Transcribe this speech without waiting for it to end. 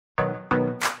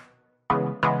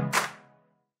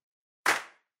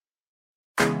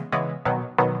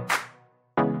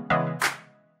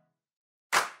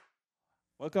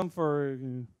Welcome for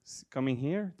coming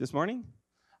here this morning.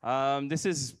 This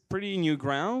is pretty new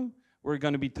ground we're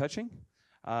going to be touching.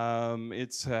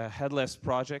 It's a headless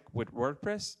project with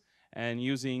WordPress and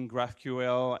using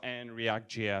GraphQL and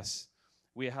ReactJS.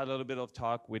 We had a little bit of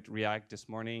talk with React this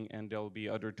morning, and there'll be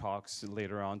other talks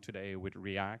later on today with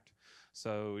React.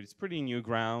 So it's pretty new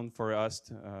ground for us,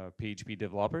 PHP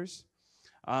developers.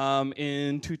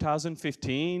 In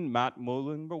 2015, Matt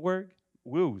Mullenweg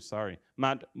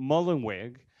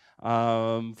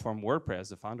from WordPress,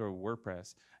 the founder of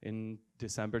WordPress, in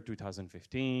December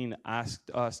 2015, asked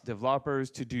us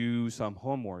developers to do some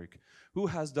homework. Who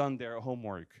has done their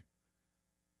homework?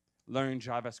 Learn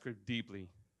JavaScript deeply.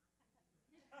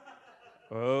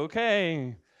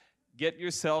 Okay, get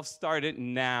yourself started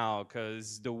now,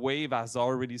 because the wave has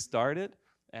already started,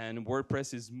 and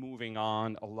WordPress is moving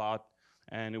on a lot,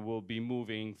 and it will be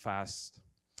moving fast.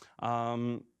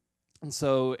 And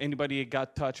so anybody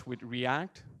got touch with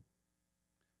React?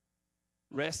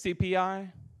 REST API?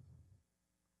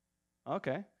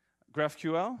 Okay.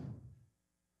 GraphQL?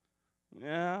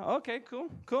 Yeah, okay, cool.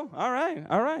 All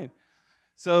right.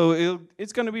 So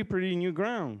it's going to be pretty new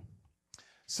ground.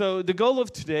 So the goal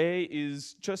of today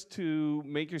is just to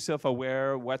make yourself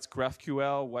aware what's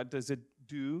GraphQL, what does it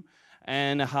do,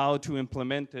 and how to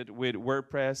implement it with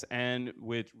WordPress and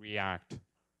with React.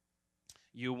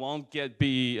 You won't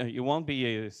be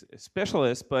a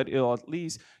specialist, but at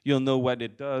least you'll know what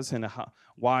it does and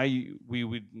why we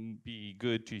would be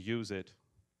good to use it.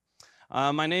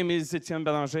 My name is Étienne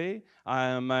Bélanger.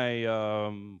 I'm a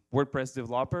WordPress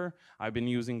developer. I've been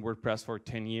using WordPress for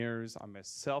 10 years. I'm a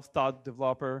self-taught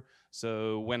developer.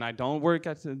 So when I don't work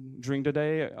during the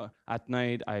day, at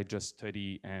night, I just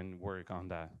study and work on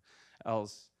that.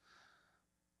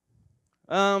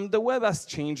 The web has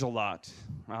changed a lot.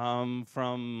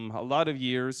 From a lot of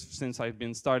years since I've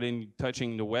been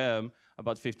touching the web.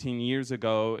 About 15 years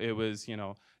ago, it was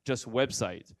just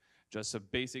website. Just a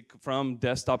basic, from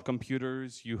desktop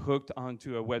computers, you hooked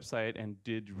onto a website and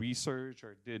did research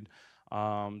or did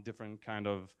different kind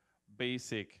of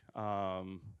basic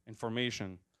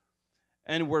information.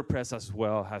 And WordPress as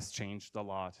well has changed a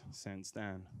lot since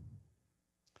then.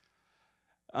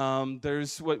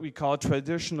 There's what we call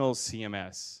traditional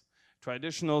CMS.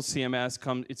 Traditional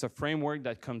CMS it's a framework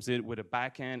that comes in with a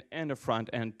backend and a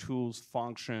front end tools,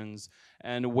 functions,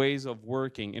 and ways of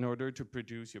working in order to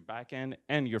produce your backend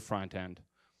and your front end.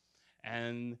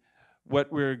 And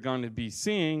what we're going to be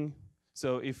seeing,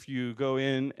 so if you go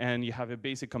in and you have a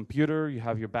basic computer, you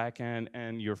have your backend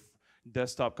and your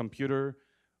desktop computer,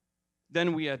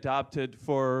 then we adapted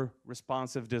for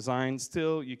responsive design.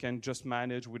 Still, you can just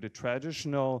manage with a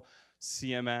traditional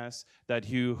CMS that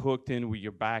you hooked in with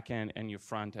your backend and your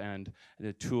front end,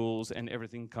 the tools and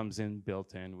everything comes in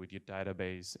built in with your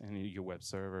database and your web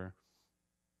server.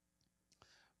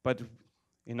 But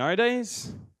in our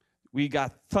days, we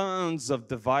got tons of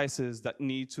devices that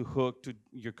need to hook to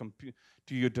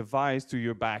your device, to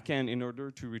your backend in order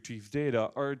to retrieve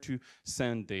data or to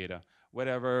send data.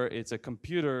 Whatever, it's a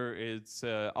computer, it's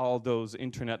all those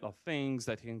Internet of Things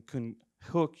that can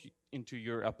hook into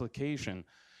your application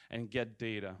and get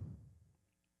data.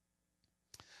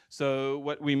 So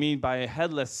what we mean by a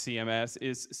headless CMS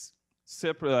is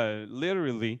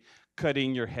literally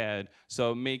cutting your head,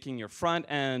 so making your front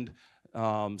end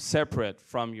separate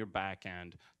from your back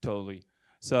end totally.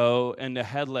 So in the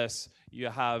headless, you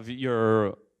have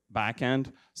your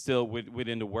backend still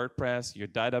within the WordPress, your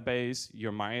database,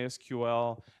 your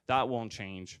MySQL, that won't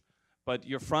change. But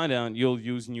your front end, you'll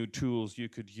use new tools. You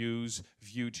could use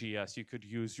Vue.js, you could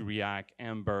use React,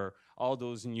 Ember, all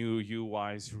those new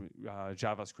UIs,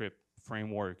 JavaScript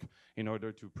framework in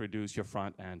order to produce your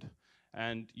front end.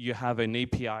 And you have an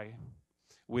API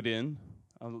within,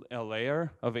 a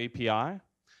layer of API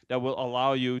that will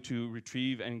allow you to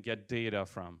retrieve and get data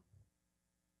from.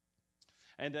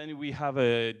 And then we have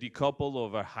a decouple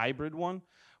of a hybrid one,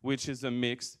 which is a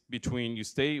mix between you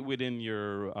stay within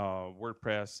your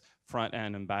WordPress front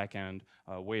end and back end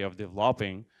way of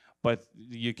developing, but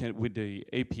you can, with the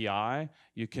API,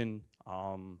 you can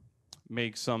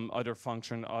make some other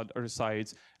function, other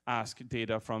sites, ask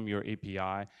data from your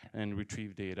API and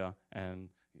retrieve data, and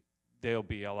they'll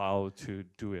be allowed to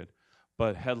do it.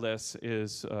 But headless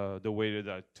is the way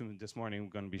that this morning we're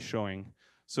going to be showing.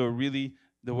 So really,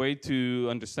 the way to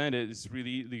understand it is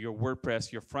really your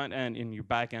WordPress, your front end and your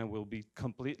back end will be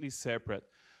completely separate.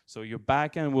 So your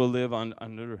back end will live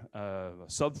under a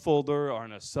subfolder or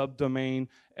in a subdomain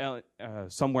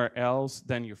somewhere else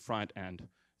than your front end.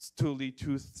 It's totally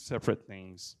two separate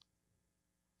things.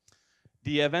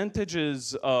 The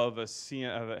advantages of a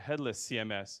headless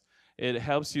CMS it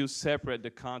helps you separate the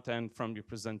content from your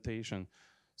presentation.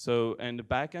 So, and the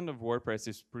backend of WordPress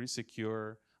is pretty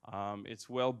secure. It's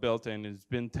well built in. It's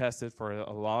been tested for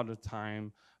a lot of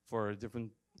time for different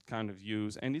kind of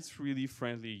use, and it's really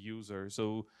friendly user.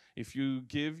 So if you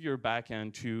give your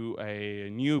backend to a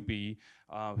newbie,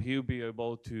 he'll be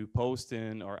able to post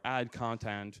in or add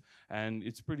content, and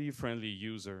it's pretty friendly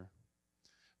user.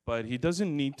 But he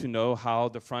doesn't need to know how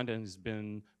the front end has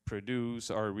been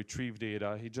produced or retrieve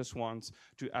data. He just wants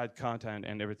to add content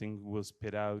and everything will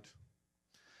spit out.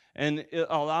 And it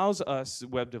allows us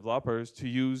web developers to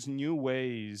use new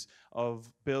ways of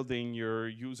building your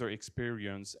user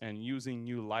experience and using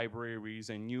new libraries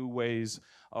and new ways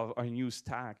of a new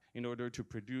stack in order to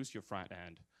produce your front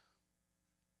end.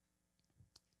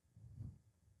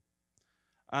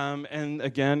 And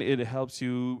again, it helps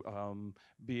you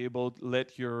be able to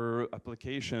let your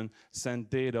application send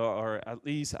data or at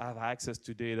least have access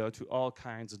to data to all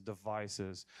kinds of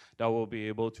devices that will be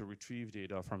able to retrieve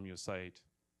data from your site.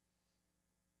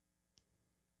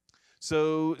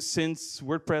 So since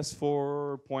WordPress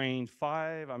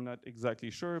 4.5, I'm not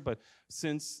exactly sure, but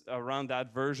since around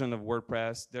that version of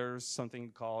WordPress, there's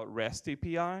something called REST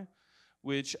API,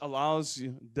 which allows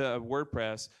the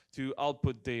WordPress to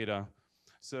output data.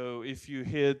 So if you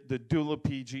hit the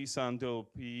dual-p JSON,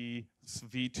 dual-p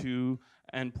v2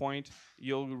 endpoint,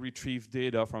 you'll retrieve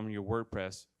data from your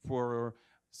WordPress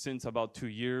since about 2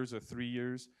 years or 3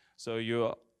 years. So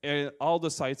all the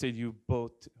sites that you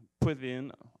both put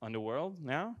in on the world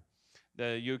now,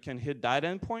 that you can hit that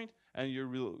endpoint and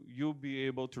you'll be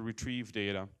able to retrieve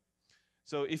data.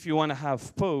 So if you want to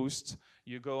have posts,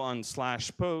 you go on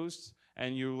 /posts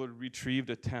and you will retrieve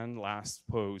the 10 last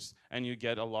posts and you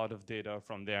get a lot of data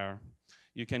from there.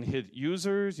 You can hit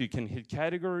users, you can hit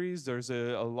categories. There's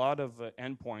a lot of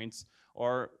endpoints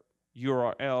or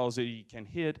URLs that you can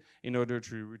hit in order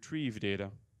to retrieve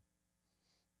data.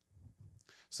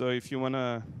 So if you want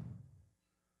to,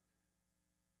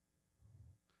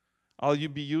 I'll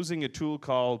be using a tool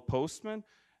called Postman,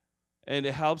 and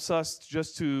it helps us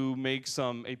just to make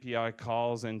some API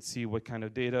calls and see what kind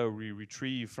of data we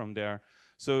retrieve from there.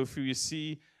 So if you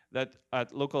see that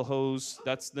at localhost,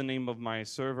 that's the name of my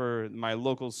server, my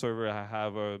local server, I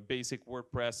have a basic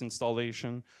WordPress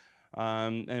installation,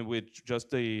 and with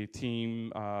just a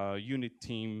team, unit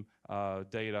team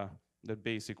data, the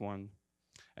basic one.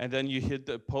 And then you hit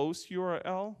the post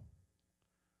URL.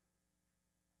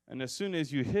 And as soon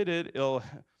as you hit it, it'll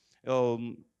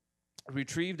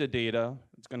retrieve the data.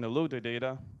 It's going to load the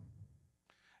data.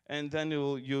 And then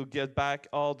you'll get back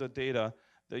all the data.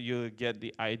 That you'll get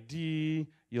the ID.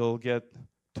 You'll get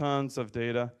tons of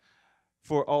data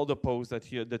for all the posts that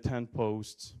here, the 10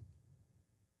 posts.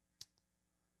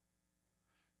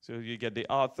 So you get the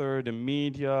author, the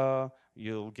media.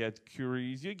 You'll get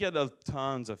queries. You get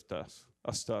tons of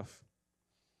stuff.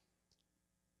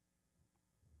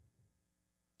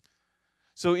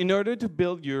 So in order to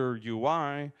build your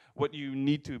UI, what you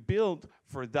need to build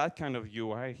for that kind of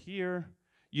UI here,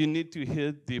 you need to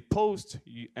hit the post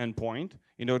endpoint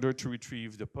in order to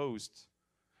retrieve the post.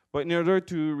 But in order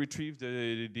to retrieve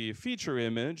the feature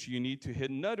image, you need to hit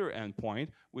another endpoint,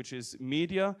 which is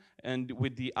media, and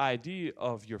with the ID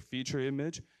of your feature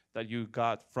image that you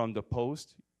got from the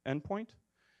post endpoint.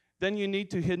 Then you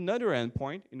need to hit another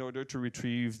endpoint in order to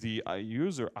retrieve the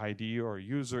user ID or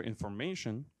user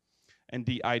information. And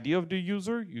the ID of the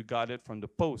user, you got it from the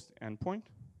post endpoint.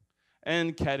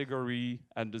 And category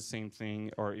and the same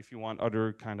thing, or if you want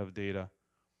other kind of data.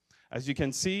 As you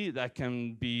can see, that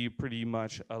can be pretty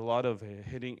much a lot of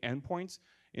hitting endpoints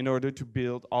in order to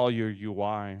build all your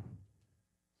UI.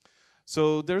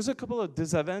 So there's a couple of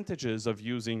disadvantages of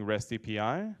using REST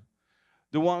API.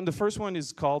 The first one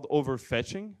is called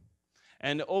overfetching.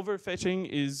 And overfetching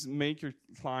is make your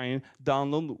client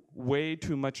download way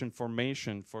too much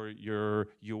information for your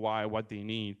UI, what they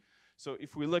need. So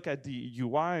if we look at the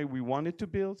UI we wanted to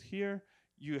build here,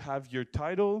 you have your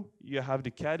title, you have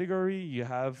the category, you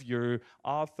have your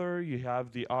author, you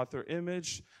have the author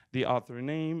image, the author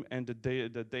name, and the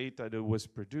date that it was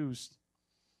produced.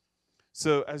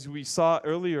 So as we saw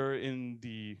earlier in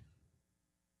the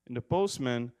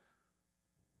Postman,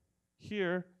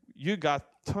 here you got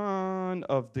a ton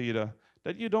of data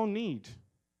that you don't need.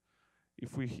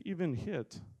 If we even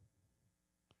hit,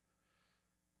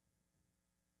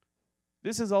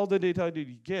 this is all the data that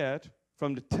you get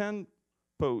from the 10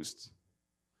 posts.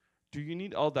 Do you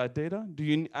need all that data? Do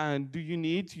you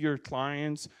need your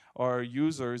clients or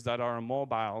users that are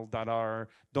mobile that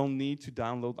don't need to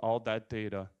download all that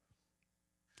data?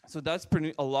 So that's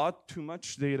a lot too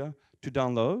much data to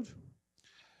download.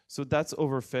 So that's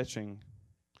overfetching.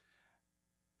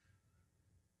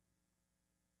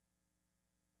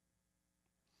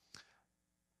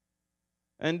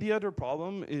 And the other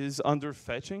problem is under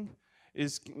fetching.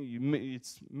 It's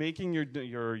making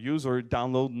your user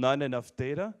download not enough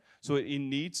data, so it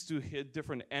needs to hit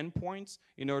different endpoints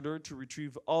in order to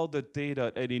retrieve all the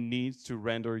data that it needs to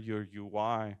render your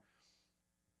UI.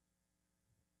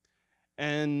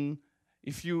 And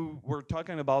if you were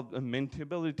talking about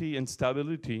maintainability and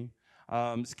stability,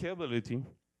 scalability,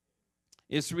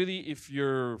 it's really if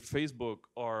you're Facebook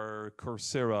or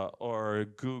Coursera or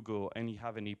Google and you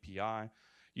have an API,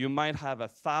 you might have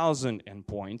 1,000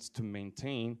 endpoints to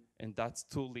maintain, and that's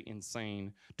totally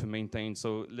insane to maintain.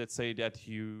 So let's say that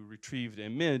you retrieve the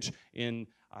image in,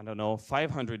 I don't know,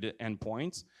 500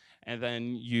 endpoints, and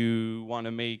then you want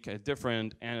to make a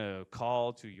different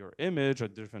call to your image, a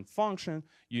different function,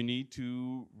 you need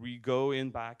to go in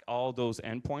back all those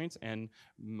endpoints and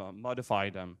modify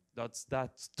them.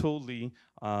 That's totally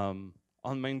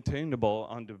unmaintainable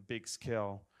on the big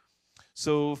scale.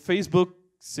 So Facebook,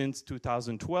 since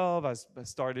 2012, has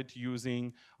started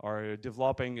using or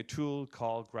developing a tool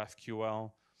called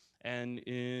GraphQL. And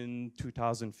in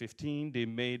 2015, they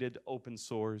made it open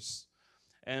source.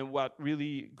 And what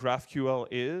really GraphQL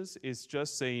is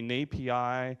just an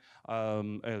API,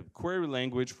 a query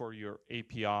language for your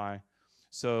API.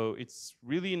 So it's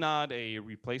really not a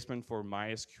replacement for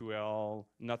MySQL,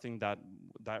 nothing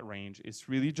that range. It's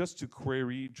really just to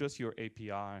query just your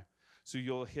API. So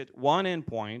you'll hit one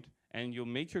endpoint and you'll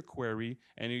make your query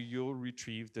and you'll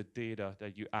retrieve the data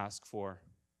that you ask for.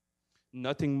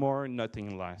 Nothing more,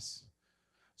 nothing less.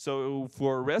 So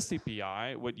for REST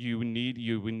API, what you would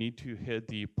need to hit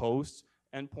the post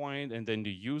endpoint and then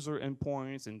the user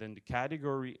endpoints and then the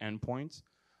category endpoints.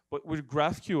 But with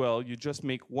GraphQL, you just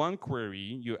make one query,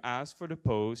 you ask for the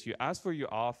post, you ask for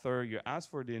your author, you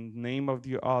ask for the name of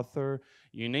the author,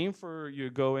 you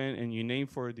go in and you name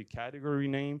for the category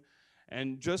name,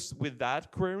 and just with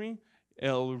that query,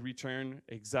 it'll return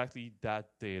exactly that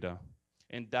data.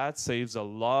 And that saves a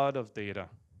lot of data.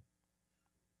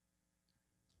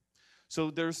 So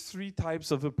there's 3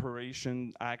 types of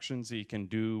operation actions that you can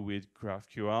do with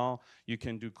GraphQL. You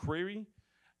can do query,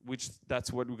 which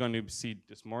that's what we're going to see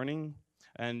this morning.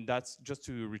 And that's just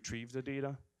to retrieve the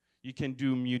data. You can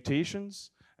do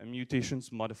mutations, and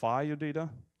mutations modify your data.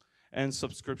 And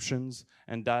subscriptions,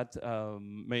 and that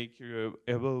make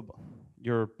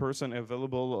your person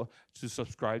available to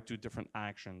subscribe to different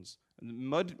actions.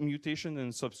 Mutation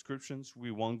and subscriptions,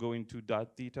 we won't go into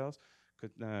that details,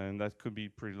 and that could be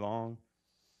pretty long.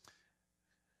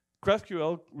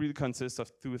 GraphQL really consists of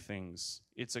 2 things.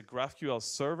 It's a GraphQL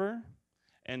server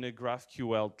and a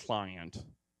GraphQL client.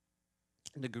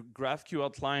 The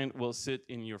GraphQL client will sit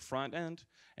in your front end,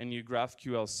 and your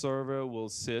GraphQL server will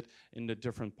sit in the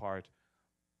different part,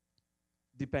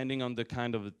 depending on the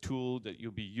kind of a tool that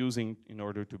you'll be using in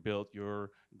order to build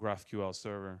your GraphQL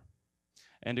server.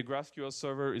 And the GraphQL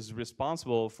server is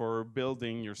responsible for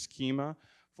building your schema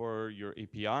for your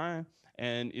API,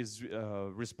 and is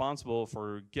responsible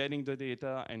for getting the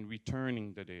data and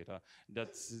returning the data.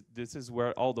 This is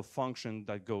where all the function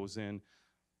that goes in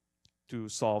to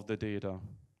solve the data.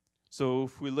 So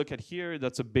if we look at here,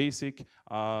 that's a basic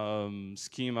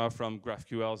schema from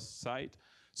GraphQL's site.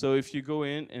 So if you go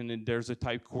in and then there's a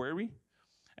type query,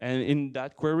 and in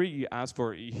that query you ask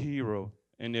for a hero,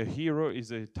 and a hero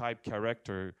is a type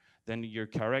character. Then your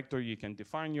character, you can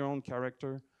define your own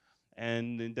character,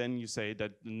 and then you say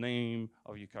that the name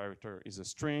of your character is a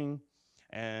string,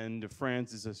 and the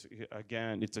friends is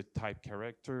again, it's a type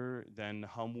character. Then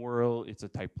homeworld, it's a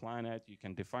type planet. You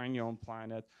can define your own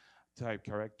planet, type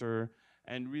character,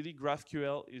 and really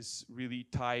GraphQL is really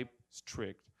type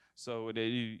strict. So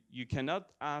you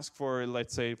cannot ask for,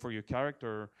 let's say, for your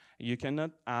character, you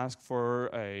cannot ask for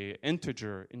an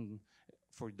integer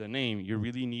for the name. You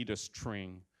really need a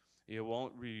string. It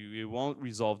won't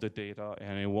resolve the data,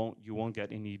 and you won't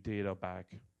get any data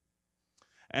back.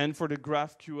 And for the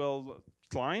GraphQL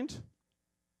client,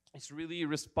 it's really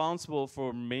responsible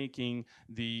for making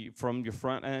from your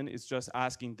front end. It's just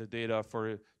asking the data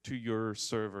to your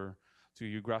server, to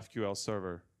your GraphQL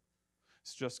server.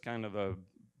 It's just kind of a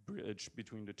bridge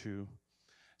between the two.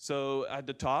 So at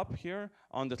the top here,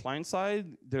 on the client side,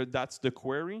 that's the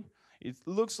query. It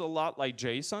looks a lot like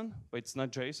JSON, but it's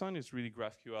not JSON, it's really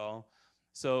GraphQL.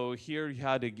 So here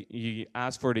you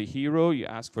ask for the hero, you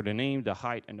ask for the name, the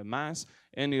height, and the mass,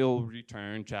 and it'll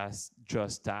return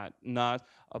just that, not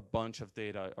a bunch of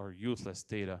data or useless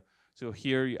data. So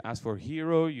here you ask for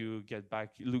hero, you get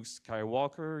back Luke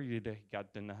Skywalker, you got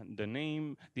the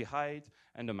name, the height,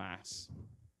 and the mass.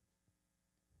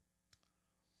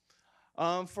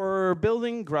 For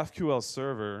building GraphQL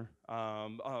server,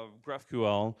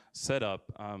 GraphQL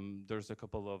setup, there's a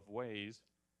couple of ways.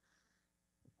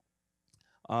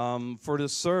 For the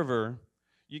server,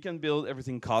 you can build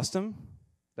everything custom.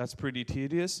 That's pretty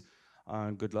tedious.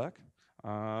 Good luck.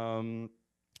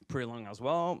 Pretty long as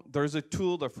well. There's a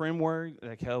tool, the framework,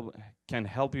 that can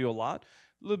help you a lot.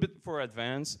 A little bit for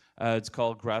advanced. It's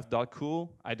called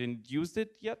graph.cool. I didn't use it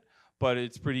yet, but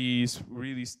it's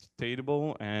really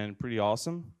stable and pretty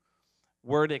awesome.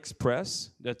 WordExpress,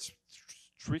 that's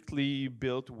strictly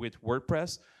built with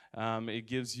WordPress. It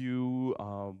gives you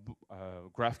a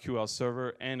GraphQL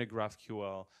server and a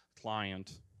GraphQL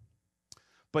client.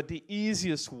 But the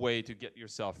easiest way to get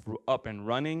yourself up and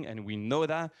running, and we know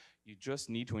that, you just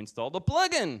need to install the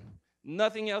plugin.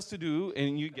 Nothing else to do,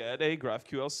 and you get a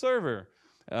GraphQL server.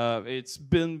 It's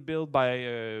been built by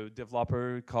a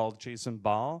developer called Jason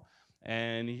Ball,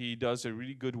 and he does a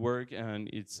really good work, and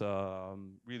it's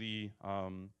really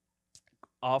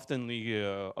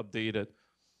oftenly updated.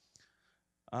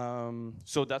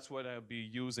 So that's what I'll be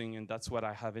using, and that's what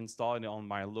I have installed on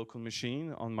my local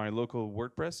machine, on my local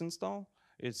WordPress install.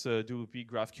 It's a WP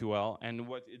GraphQL, and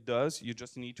what it does, you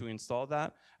just need to install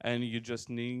that, and you just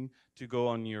need to go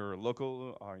on your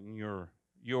local, your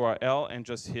URL, and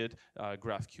just hit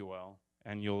GraphQL,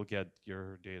 and you'll get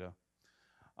your data.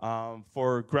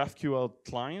 For GraphQL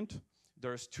client,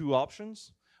 there's two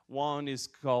options. One is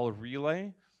called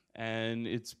Relay, and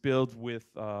it's built with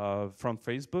from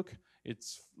Facebook.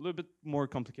 It's a little bit more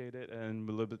complicated and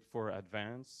a little bit for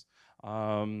advanced.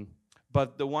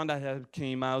 But the one that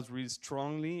came out really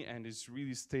strongly and is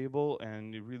really stable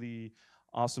and really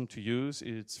awesome to use,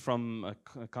 it's from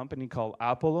a company called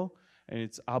Apollo, and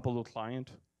it's Apollo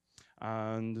Client.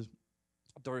 And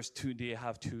they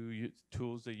have two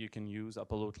tools that you can use,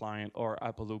 Apollo Client or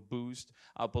Apollo Boost.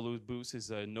 Apollo Boost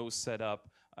is a no setup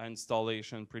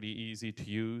installation, pretty easy to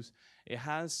use. It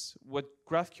has what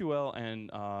GraphQL and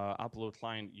Apollo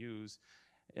Client use.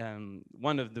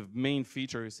 One of the main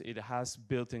features, it has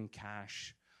built-in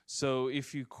cache. So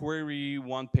if you query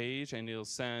one page and it'll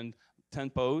send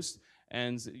 10 posts,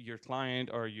 and your client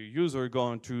or your user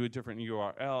go to a different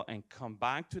URL and come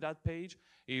back to that page,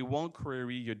 it won't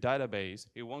query your database.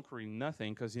 It won't query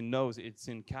nothing because it knows it's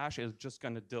in cache. It's just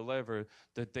going to deliver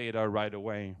the data right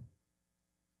away.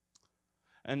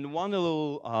 And one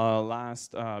little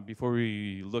last, before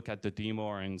we look at the demo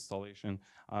or installation,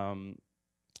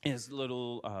 is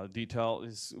little detail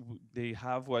is they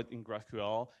have what in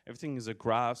GraphQL, everything is a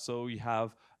graph, so you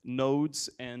have nodes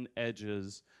and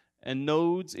edges. And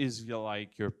nodes is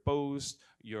like your post,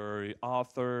 your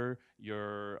author,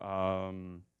 your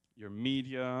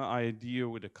media idea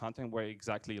with the content where it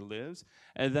exactly lives.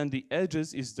 And then the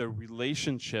edges is the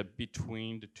relationship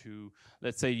between the two.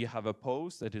 Let's say you have a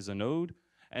post that is a node,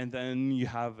 and then you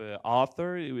have an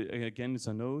author, again it's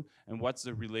a node, and what's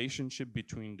the relationship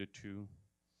between the two?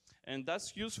 And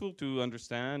that's useful to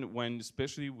understand when,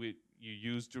 especially with you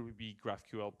use the Ruby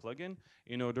GraphQL plugin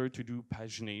in order to do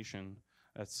pagination.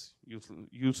 That's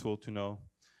useful to know.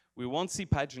 We won't see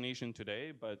pagination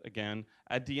today, but again,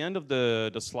 at the end of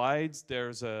the slides,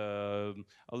 there's a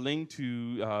link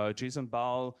to Jason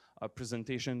Ball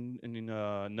presentation in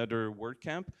another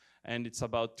WordCamp, and it's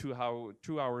about 2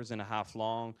 hours and a half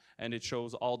long, and it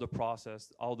shows all the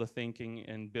process, all the thinking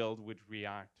and build with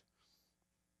React.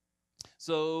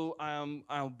 So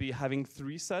I'll be having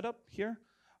 3 setup here.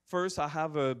 First, I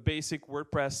have a basic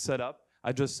WordPress setup.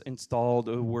 I just installed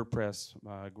a WordPress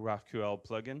GraphQL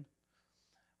plugin.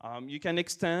 You can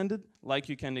extend it, like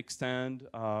you can extend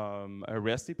a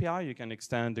REST API. You can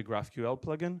extend the GraphQL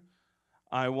plugin.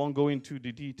 I won't go into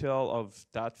the detail of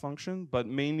that function, but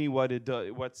mainly what it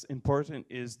does, what's important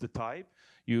is the type.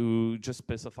 You just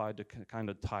specify the kind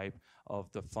of type of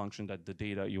the function that the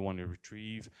data you want to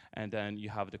retrieve, and then you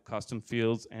have the custom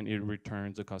fields, and it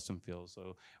returns the custom fields.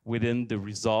 So within the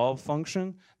resolve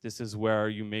function, this is where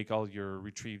you make all your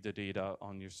retrieve the data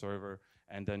on your server,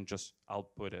 and then just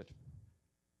output it.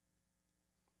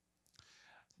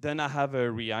 Then I have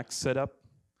a React setup.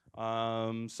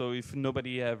 So if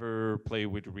nobody ever played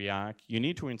with React, you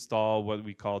need to install what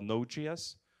we call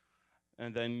Node.js,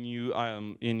 and then you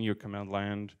in your command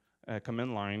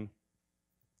line.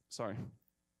 Sorry,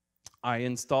 I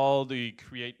installed the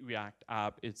Create React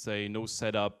app. It's a no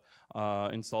setup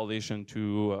installation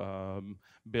to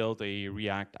build a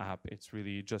React app. It's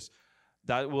really just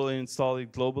that will install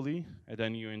it globally, and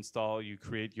then you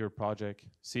create your project,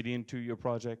 cd into your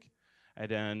project, and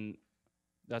then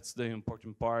that's the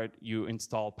important part. You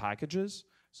install packages,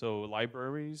 so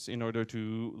libraries, in order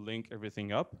to link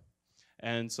everything up.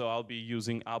 And so I'll be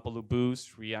using Apollo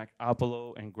Boost, React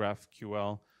Apollo, and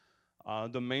GraphQL.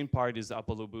 The main part is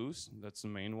Apollo Boost. That's the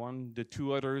main one. The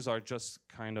 2 others are just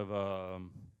kind of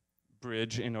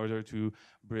bridge in order to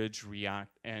bridge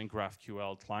React and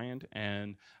GraphQL client,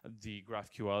 and the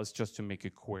GraphQL is just to make a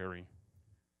query.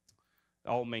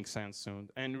 All makes sense soon.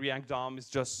 And React DOM is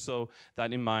just so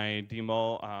that in my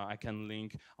demo I can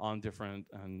link on different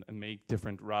and make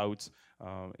different routes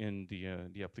in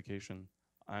the application.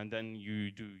 And then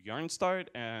you do yarn start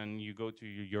and you go to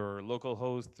your local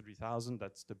host 3000.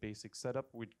 That's the basic setup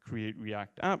with create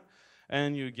React app,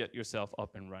 and you get yourself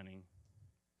up and running.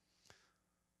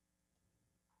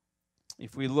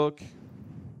 If we look,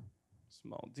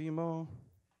 small demo.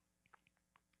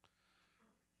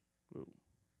 Whoa.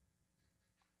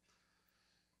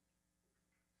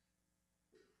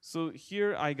 So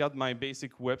here I got my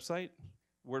basic website,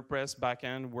 WordPress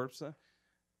backend, WordPress.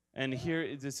 And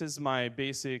here, this is my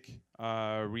basic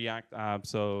React app.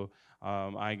 So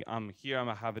I'm here,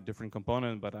 I have a different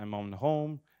component, but I'm on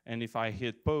home. And if I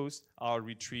hit post, I'll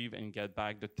retrieve and get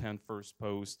back the 10 first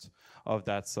posts of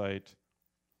that site.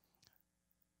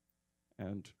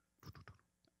 And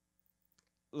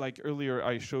like earlier,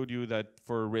 I showed you that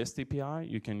for REST API,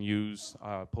 you can use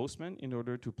Postman in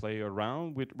order to play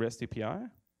around with REST API.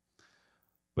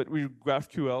 But with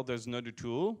GraphQL, there's another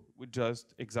tool with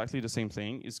just exactly the same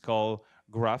thing. It's called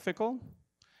Graphical.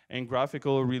 And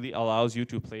Graphical really allows you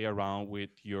to play around with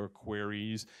your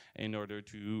queries in order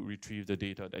to retrieve the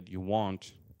data that you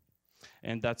want.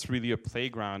 And that's really a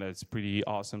playground that's pretty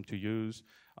awesome to use.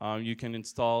 You can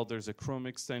install, there's a Chrome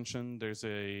extension, there's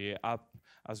a app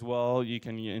as well you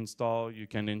can install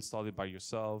it by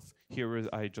yourself. Here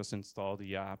I just installed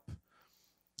the app.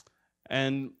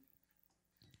 And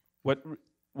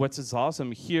what is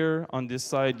awesome here on this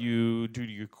side, you do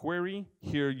your query.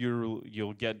 Here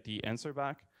you'll get the answer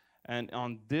back. And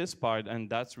on this part, and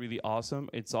that's really awesome,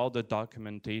 it's all the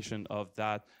documentation of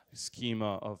that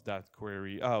schema of that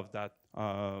query, of that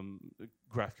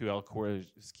GraphQL query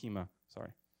schema,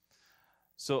 sorry.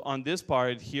 So on this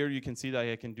part here, you can see that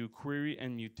I can do query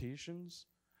and mutations.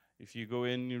 If you go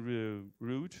in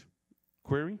root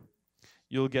query,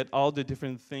 you'll get all the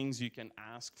different things you can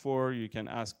ask for. You can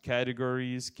ask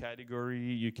category,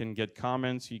 you can get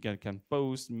comments, you can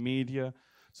post, media.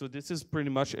 So this is pretty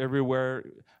much everywhere,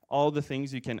 all the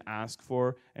things you can ask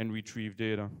for and retrieve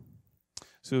data.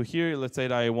 So here, let's say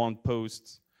that I want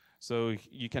posts. So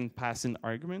you can pass in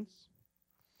arguments,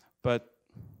 but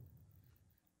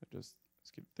I just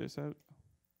skip this out.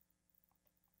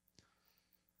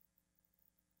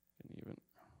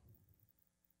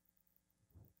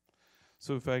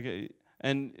 So if I get,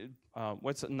 and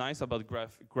what's nice about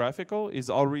graphical is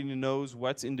already knows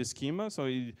what's in the schema. So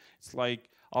it's like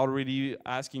already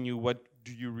asking you what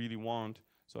do you really want.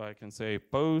 So I can say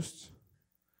post.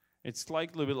 It's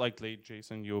like a little bit like late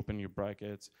JSON. You open your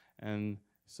brackets, and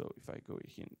so if I go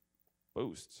here,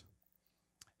 post,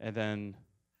 and then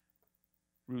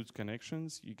root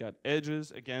connections, you got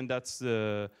edges. Again, that's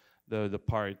the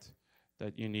part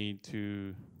that you need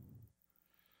to.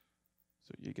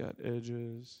 So you got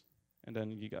edges, and then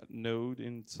you got node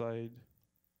inside.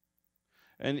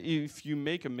 And if you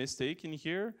make a mistake in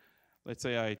here, let's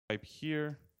say I type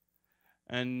here,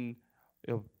 and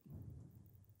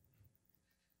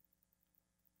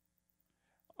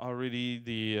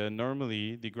already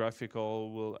normally the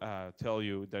graphical will tell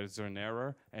you there's an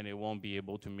error, and it won't be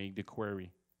able to make the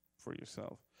query for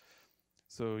yourself.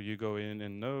 So you go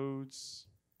in nodes,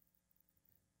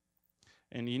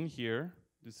 and in here,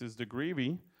 this is the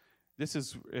gravy. This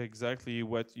is exactly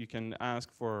what you can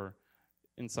ask for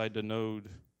inside the node.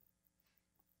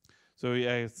 So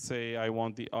I say I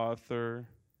want the author.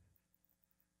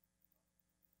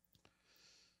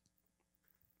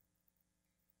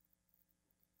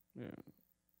 Yeah.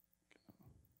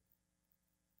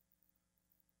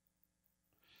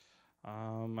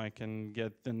 I can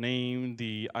get the name,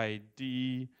 the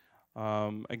ID.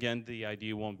 Again, the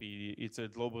ID won't be, it's a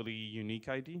globally unique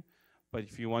ID. But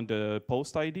if you want the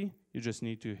post ID, you just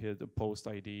need to hit the post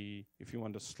ID. If you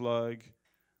want the slug,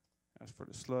 ask for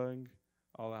the slug.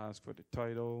 I'll ask for the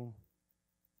title.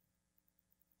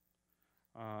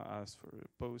 Ask for the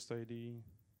post ID.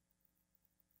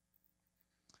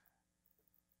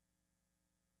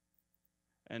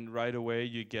 And right away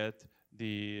you get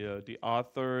the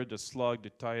author, the slug,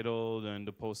 the title, and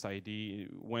the post ID. It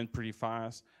went pretty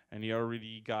fast, and you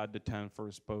already got the 10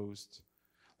 first posts.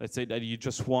 Let's say that you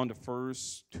just want the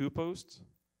first 2 posts.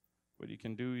 What you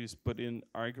can do is put in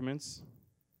arguments.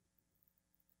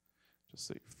 Just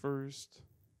say first.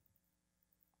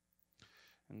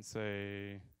 And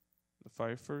say the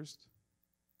 5 first.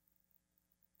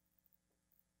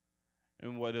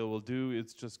 And what it will do,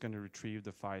 it's just going to retrieve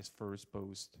the 5 first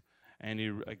post.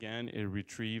 and again, it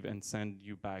retrieve and send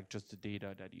you back just the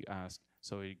data that you asked.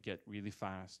 So it get really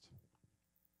fast.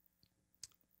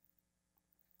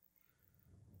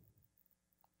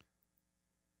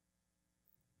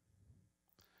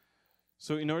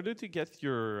 So in order to get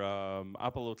your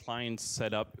Apollo client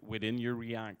set up within your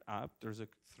React app, there's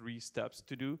 3 steps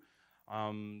to do.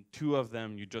 2 of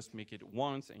them, you just make it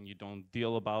once and you don't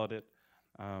deal about it.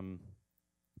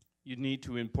 You need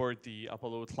to import the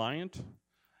Apollo client,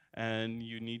 and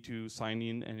you need to sign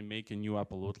in and make a new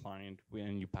Apollo client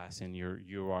when you pass in your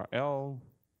URL.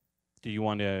 Do you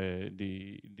want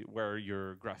where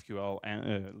your GraphQL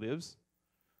lives?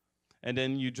 And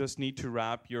then you just need to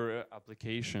wrap your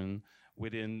application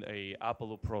within a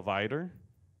Apollo provider.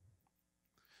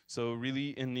 So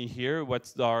really in here,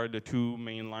 what are the 2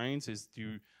 main lines is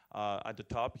at the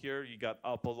top here, you got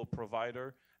Apollo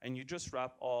provider, and you just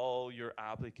wrap all your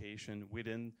application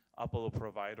within Apollo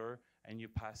provider, and you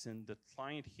pass in the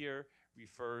client here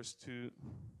refers to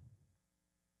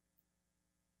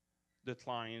the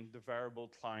client, the variable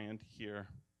client here.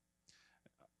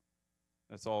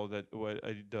 That's all that what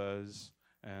it does.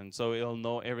 And so it'll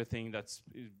know everything that's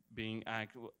being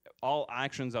all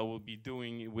actions I will be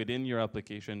doing within your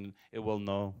application, it will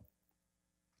know.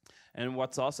 And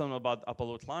what's awesome about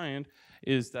Apollo Client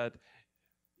is that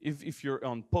if you're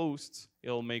on posts,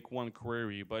 it'll make 1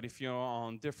 query. But if you're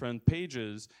on different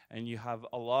pages and you have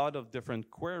a lot of different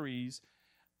queries,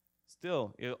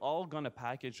 still, it's all gonna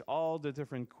package all the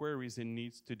different queries it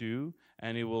needs to do,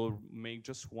 and it will make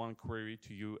just 1 query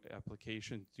to your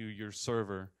application, to your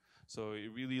server. So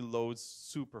it really loads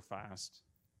super fast.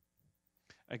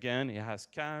 Again, it has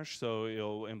cache, so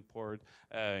it'll import,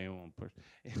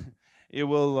 it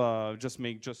will just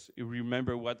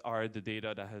remember what are the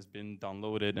data that has been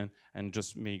downloaded, and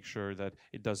just make sure that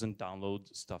it doesn't download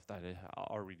stuff that it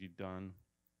already done.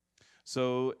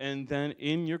 So, and then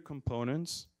in your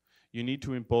components, you need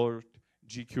to import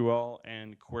GQL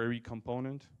and query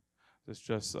component. It's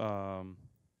just, and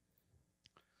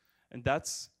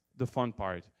that's the fun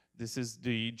part. This is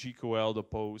the GQL, the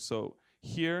post. So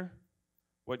here,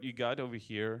 what you got over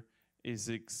here is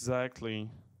exactly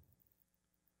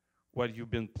what you've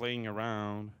been playing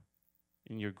around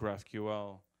in your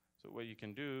GraphQL. So what you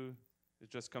can do is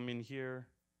just come in here,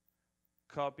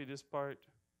 copy this part.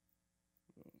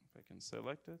 If I can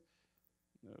select it.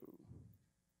 No.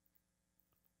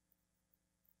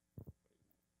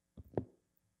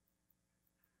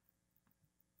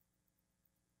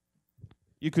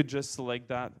 You could just select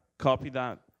that, copy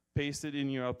that, paste it in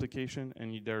your application,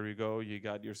 and there you go. You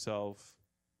got yourself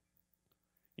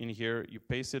in here. You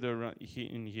paste it around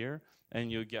in here,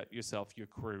 and you get yourself your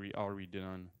query already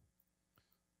done.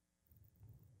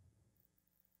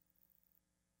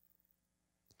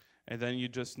 And then you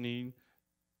just need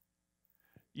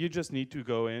to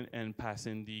go in and pass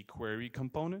in the query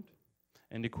component,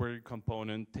 and the query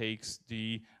component takes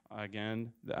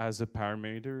again as a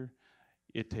parameter,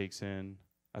 it takes in.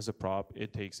 As a prop,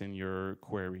 it takes in your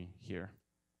query here.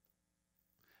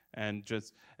 And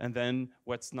then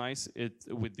what's nice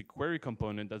with the query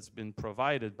component that's been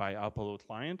provided by Apollo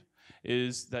Client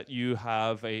is that you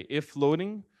have a if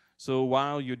loading. So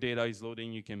while your data is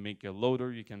loading, you can make a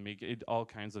loader, you can make it all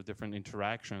kinds of different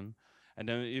interaction. And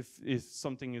then if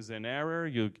something is an error,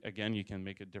 you can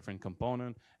make a different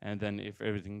component. And then if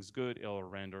everything's good, it'll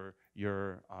render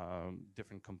your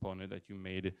different component that you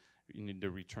made in the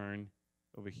return.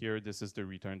 Over here, this is the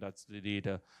return. That's the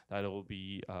data that will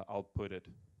be outputted.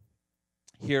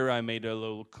 Here, I made a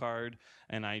little card,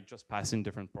 and I just pass in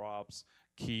different props,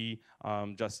 key,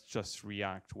 just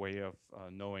React way of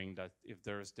knowing that if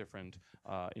there's different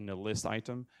in a list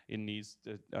item, it needs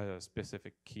a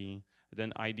specific key.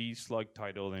 Then ID, slug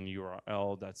title, and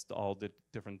URL. That's all the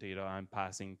different data I'm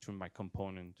passing to my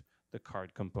component, the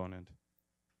card component.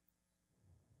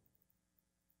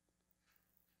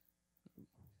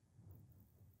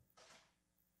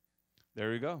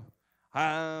 There you go.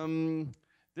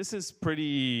 This is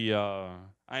pretty,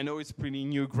 I know it's pretty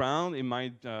new ground. It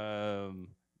might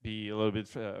be a little bit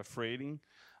frustrating,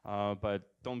 but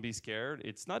don't be scared.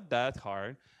 It's not that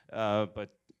hard, but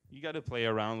you got to play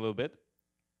around a little bit.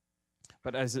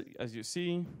 But as you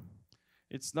see,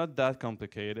 it's not that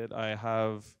complicated. I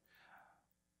have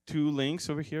 2 links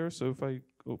over here. So if I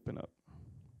open up.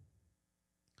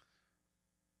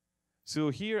 So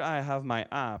here I have my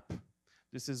app.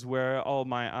 This is where all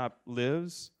my app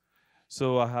lives.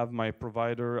 So I have my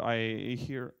provider. I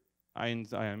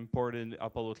imported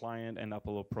Apollo Client and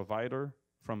Apollo Provider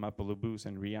from Apollo Boost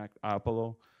and React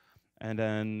Apollo. And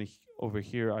then over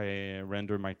here, I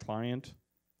render my client,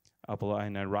 Apollo,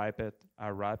 and I wrap it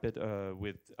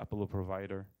with Apollo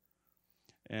Provider.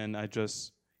 and I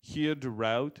just, here the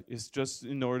route is just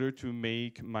in order to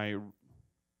make my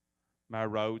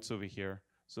routes over here.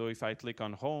 So if I click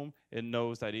on home, it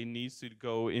knows that it needs to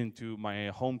go into my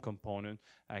home component.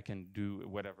 I can do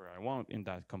whatever I want in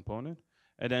that component.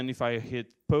 And then if I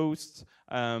hit post,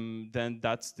 then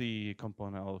that's the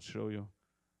component I'll show you.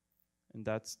 And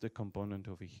that's the component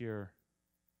over here.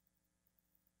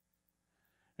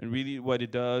 And really what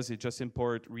it does, it just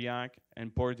import React,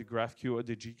 import the GraphQL,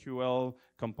 the GQL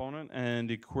component, and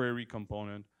the query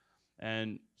component.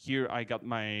 And here I got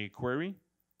my query.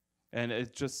 And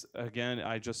it just, again,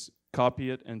 I just copy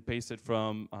it and paste it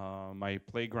from my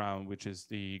playground, which is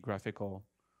the graphical,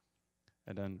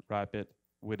 and then wrap it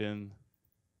within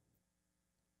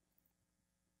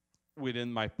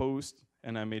my post.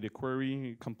 And I made a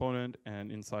query component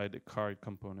and inside the card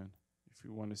component. If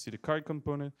you want to see the card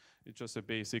component, it's just a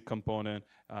basic component.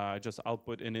 Just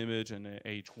output an image and an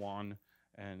H1,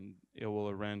 and it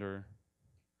will render.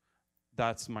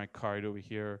 That's my card over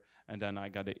here. And then I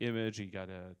got an image, you got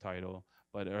a title.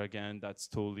 But again, that's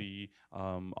totally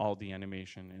all the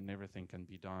animation and everything can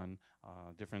be done.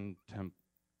 Different temp.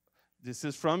 This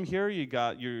is from here,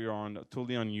 you're on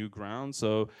totally on new ground.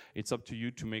 So it's up to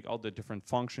you to make all the different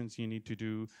functions you need to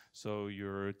do. So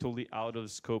you're totally out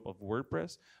of scope of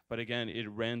WordPress. But again, it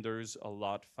renders a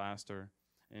lot faster.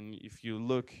 And if you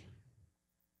look,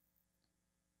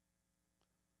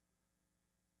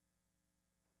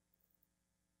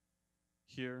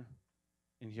 here,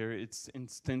 in here, it's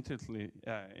instant.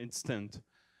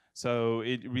 So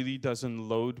it really doesn't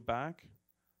load back.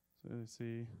 So let's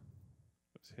see,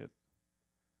 let's hit.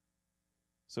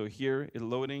 So here, it's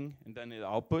loading, and then it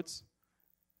outputs.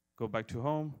 Go back to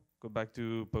home, go back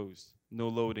to post. No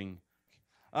loading.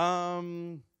 All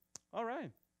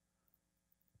right.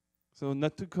 So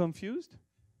not too confused?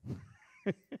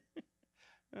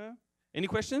 Any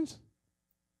questions?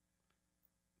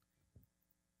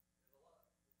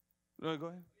 No, go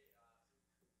ahead.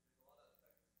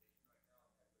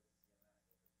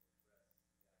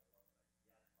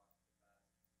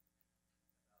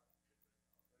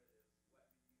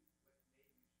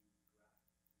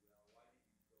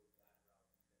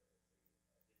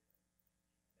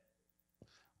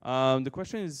 The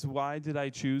question is, why did I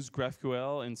choose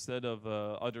GraphQL instead of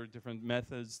other different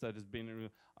methods that has been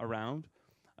around?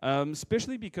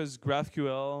 Especially because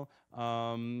GraphQL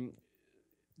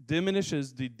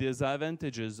diminishes the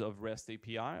disadvantages of REST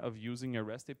API, of using a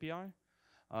REST API.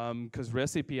 Because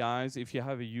REST APIs, if you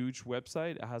have a huge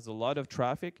website, it has a lot of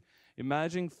traffic.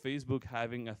 Imagine Facebook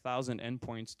having 1,000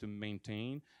 endpoints to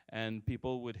maintain, and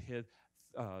people would hit,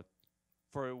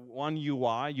 for one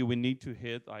UI, you would need to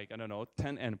hit, like, I don't know,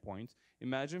 10 endpoints.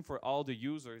 Imagine for all the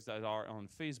users that are on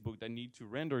Facebook that need to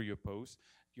render your post,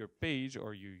 your page,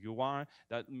 or your UI,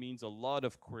 that means a lot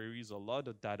of queries, a lot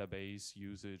of database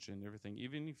usage and everything,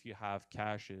 even if you have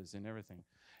caches and everything.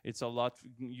 It's a lot,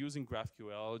 using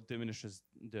GraphQL diminishes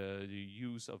the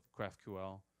use of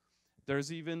GraphQL.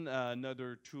 There's even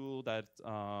another tool that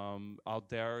out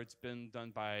there, it's been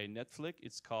done by Netflix,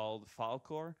 it's called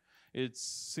Filecore. It's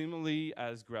similarly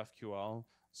as GraphQL,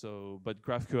 so, but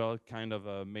GraphQL kind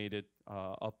of made it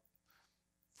up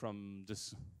from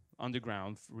this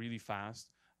underground really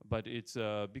fast, but it's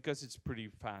because it's pretty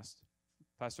fast,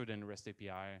 faster than REST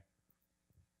API.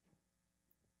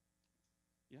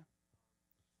 Yeah.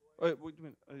 Wait a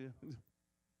minute. Yeah.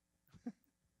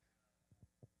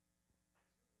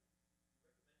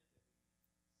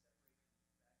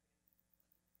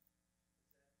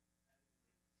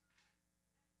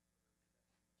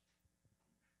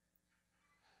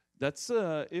 That's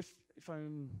if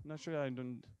I'm not sure, I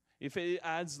don't. If it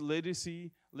adds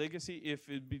legacy, if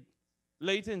it be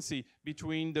latency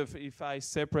between the, if I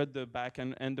separate the back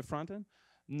end and the front end,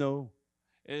 no.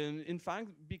 And in fact,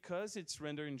 because it's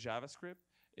rendered in JavaScript,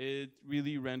 it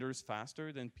really renders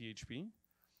faster than PHP.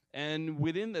 And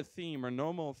within the theme or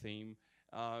normal theme,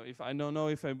 if I don't know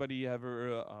if anybody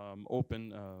ever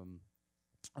opened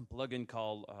a plugin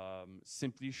called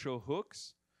Simply Show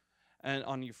Hooks, and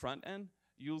on your front end,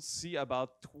 you'll see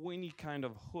about 20 kind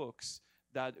of hooks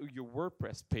that your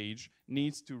WordPress page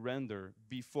needs to render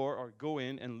before, or go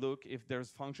in and look if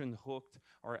there's function hooked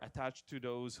or attached to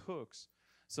those hooks.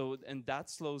 So, and that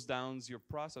slows down your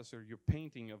processor, your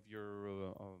painting of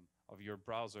your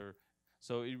browser.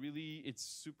 So it really, it's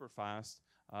super fast,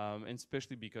 and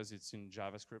especially because it's in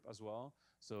JavaScript as well.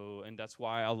 So, and that's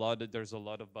why there's a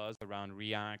lot of buzz around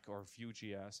React or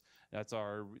Vue.js.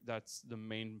 That's the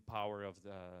main power of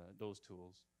those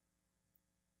tools.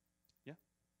 Yeah.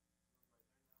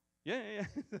 Yeah, yeah,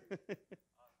 yeah.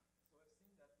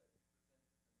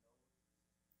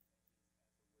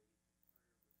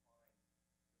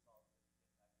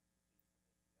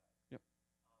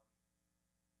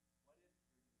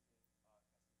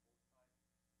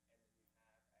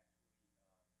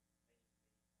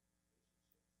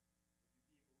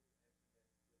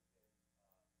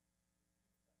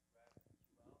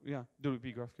 Yeah,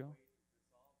 WP GraphQL.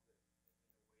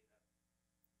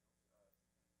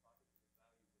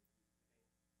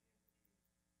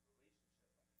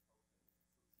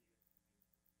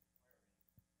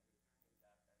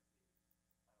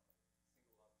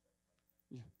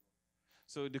 Yeah.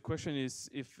 So the question is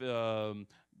if the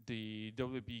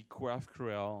WP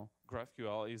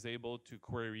GraphQL is able to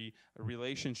query a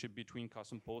relationship between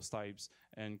custom post types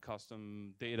and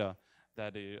custom data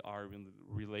that are in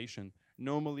relation.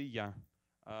 Normally, yeah,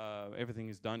 everything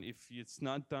is done. If it's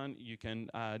not done, you can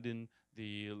add in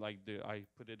I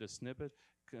put it a snippet,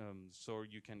 so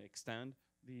you can extend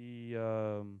the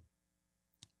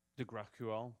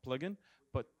GraphQL plugin,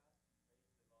 but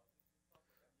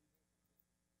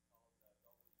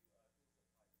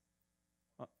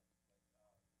uh,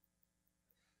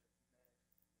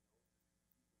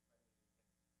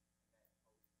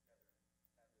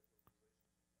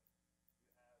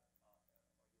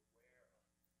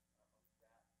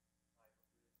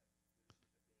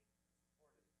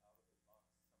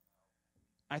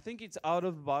 I think it's out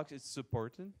of the box. It's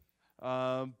supported,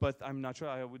 but I'm not sure.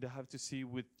 I would have to see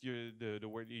with the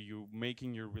way you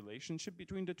making your relationship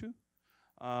between the two.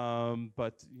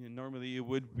 But normally it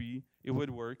would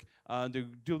work. The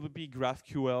WP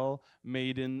GraphQL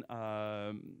made in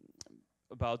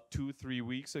about 2-3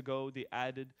 weeks ago. They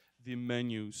added the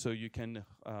menu so you can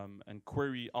and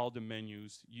query all the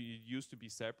menus. It used to be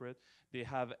separate. They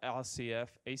have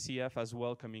ACF as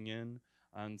well coming in,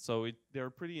 and so they're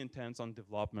pretty intense on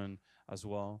development as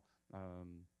well.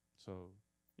 So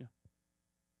yeah.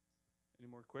 Any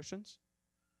more questions?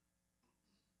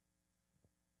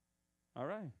 All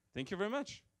right. Thank you very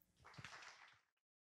much.